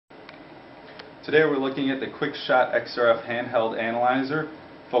Today we're looking at the Quickshot XRF handheld analyzer,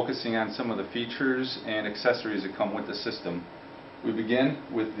 focusing on some of the features and accessories that come with the system. We begin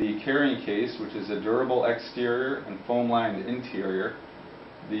with the carrying case, which is a durable exterior and foam-lined interior.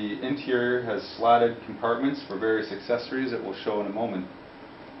 The interior has slotted compartments for various accessories that we'll show in a moment.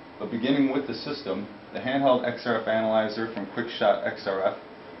 But beginning with the system, the handheld XRF analyzer from Quickshot XRF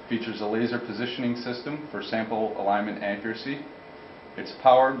features a laser positioning system for sample alignment accuracy. It's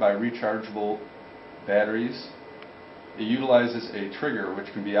powered by rechargeable batteries. It utilizes a trigger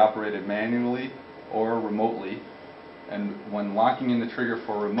which can be operated manually or remotely, and when locking in the trigger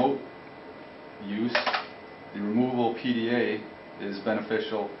for remote use, the removable PDA is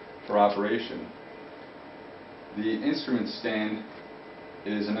beneficial for operation. The instrument stand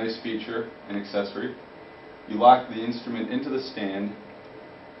is a nice feature and accessory. You lock the instrument into the stand,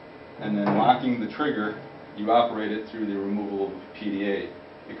 and then locking the trigger, you operate it through the removable PDA.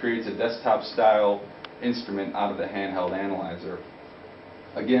 It creates a desktop style instrument out of the handheld analyzer.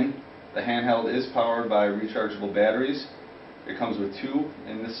 Again, the handheld is powered by rechargeable batteries. It comes with two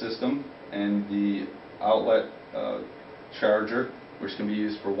in the system, and the outlet charger, which can be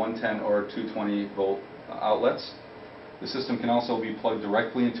used for 110 or 220 volt outlets. The system can also be plugged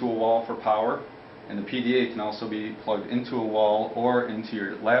directly into a wall for power, and the PDA can also be plugged into a wall or into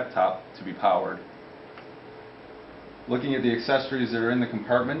your laptop to be powered. Looking at the accessories that are in the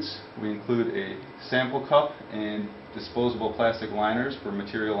compartments, we include a sample cup and disposable plastic liners for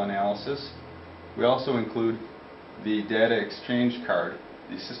material analysis. We also include the data exchange card.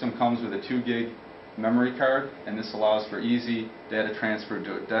 The system comes with a 2 gig memory card, and this allows for easy data transfer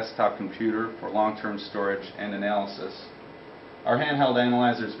to a desktop computer for long-term storage and analysis. Our handheld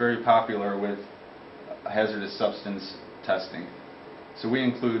analyzer is very popular with hazardous substance testing. So we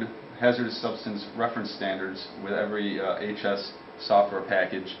include hazardous substance reference standards with every HS software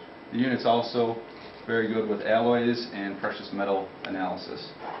package. The unit's also very good with alloys and precious metal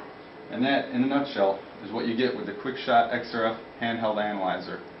analysis. And that, in a nutshell, is what you get with the Quickshot XRF handheld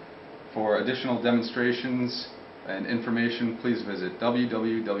analyzer. For additional demonstrations and information, please visit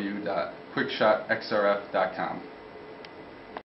www.quickshotxrf.com.